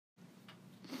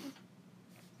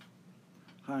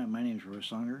Hi, my name is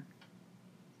Rosanger,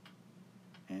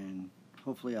 and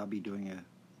hopefully I'll be doing a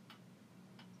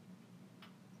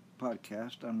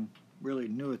podcast. I'm really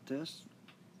new at this.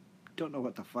 Don't know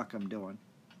what the fuck I'm doing.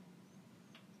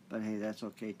 But hey, that's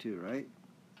okay too, right?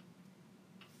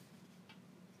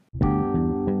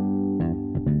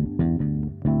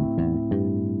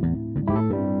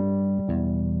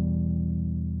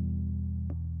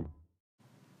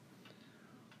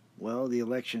 Well, the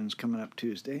election's coming up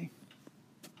Tuesday.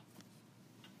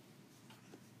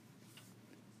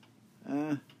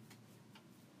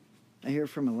 I hear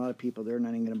from a lot of people they're not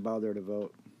even going to bother to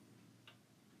vote.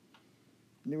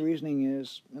 And the reasoning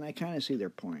is, and I kind of see their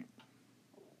point,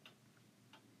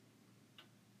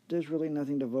 there's really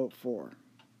nothing to vote for.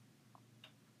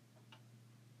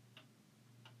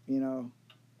 You know,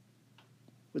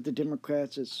 with the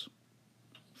Democrats, it's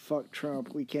fuck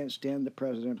Trump, we can't stand the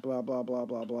president, blah, blah, blah,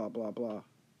 blah, blah, blah, blah.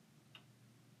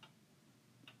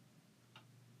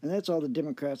 And that's all the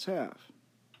Democrats have.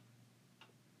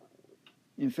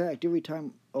 In fact, every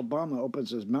time Obama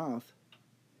opens his mouth,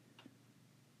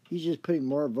 he's just putting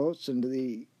more votes into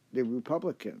the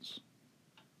Republicans.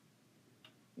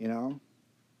 You know?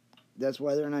 That's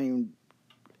why they're not even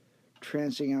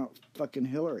trancing out fucking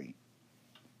Hillary.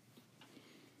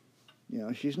 You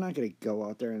know, she's not going to go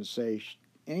out there and say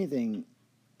anything,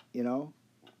 you know?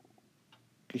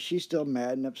 Because she's still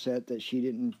mad and upset that she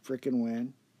didn't frickin'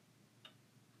 win.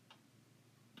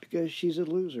 Because she's a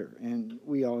loser, and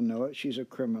we all know it. She's a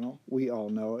criminal. We all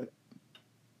know it.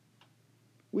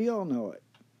 We all know it.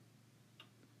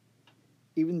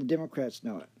 Even the Democrats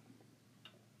know it.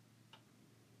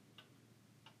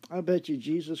 I bet you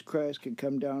Jesus Christ could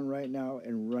come down right now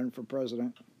and run for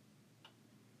president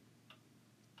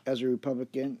as a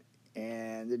Republican,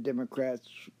 and the Democrats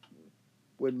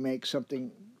would make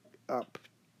something up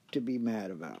to be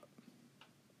mad about.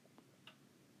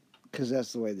 Because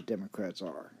that's the way the Democrats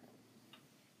are.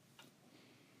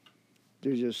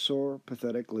 They're just sore,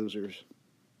 pathetic losers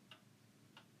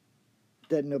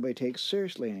that nobody takes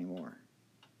seriously anymore.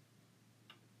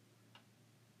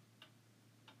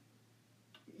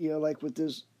 You know, like with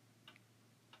this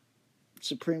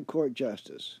Supreme Court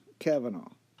Justice,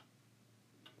 Kavanaugh.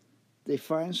 They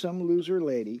find some loser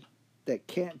lady that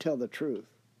can't tell the truth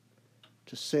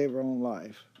to save her own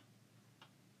life,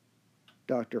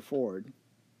 Dr. Ford,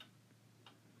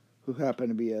 who happened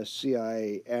to be a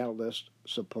CIA analyst,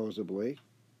 supposedly,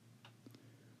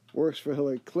 works for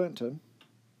Hillary Clinton.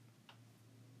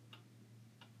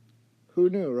 Who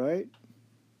knew, right?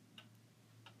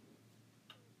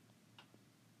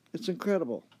 It's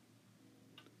incredible.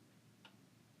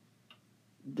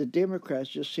 The Democrats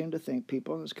just seem to think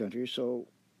people in this country are so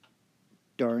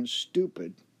darn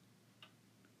stupid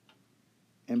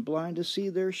and blind to see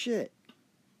their shit.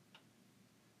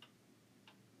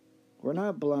 We're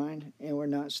not blind and we're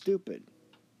not stupid.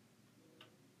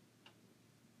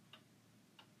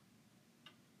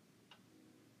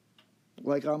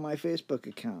 Like on my Facebook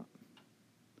account,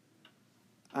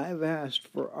 I've asked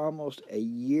for almost a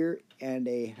year and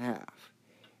a half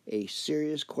a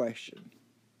serious question.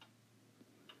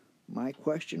 My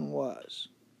question was,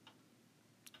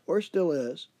 or still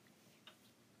is,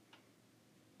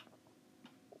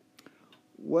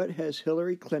 what has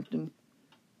Hillary Clinton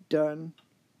done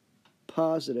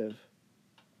positive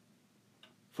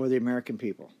for the American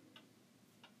people?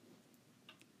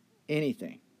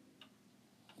 Anything.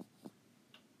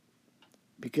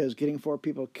 Because getting 4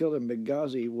 people killed in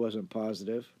Benghazi wasn't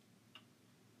positive.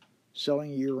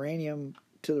 Selling uranium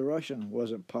to the Russians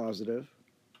wasn't positive.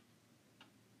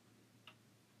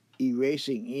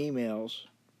 Erasing emails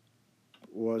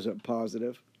wasn't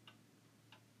positive.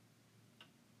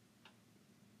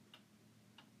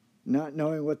 Not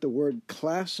knowing what the word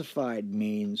classified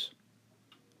means,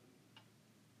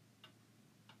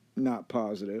 not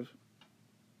positive.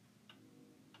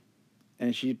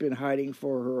 And she's been hiding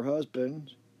for her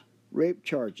husband's rape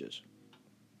charges.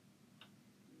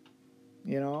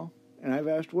 You know? And I've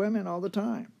asked women all the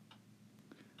time,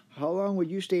 how long would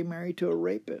you stay married to a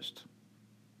rapist?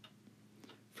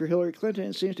 For Hillary Clinton,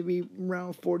 it seems to be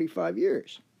around 45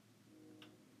 years,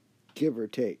 give or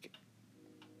take.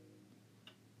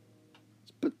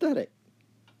 It's pathetic.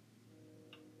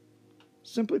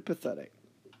 Simply pathetic.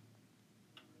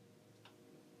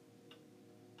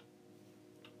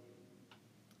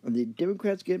 And the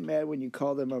Democrats get mad when you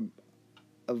call them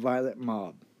a violent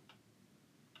mob.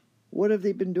 What have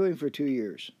they been doing for 2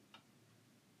 years?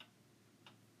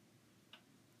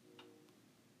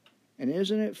 And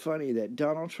isn't it funny that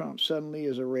Donald Trump suddenly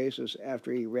is a racist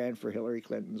after he ran for Hillary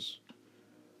Clinton's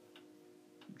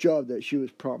job that she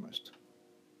was promised,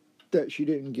 that she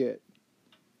didn't get?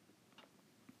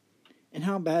 And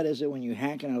how bad is it when you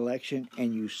hack an election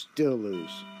and you still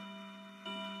lose?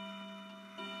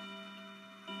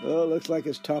 Oh, looks like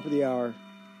it's top of the hour.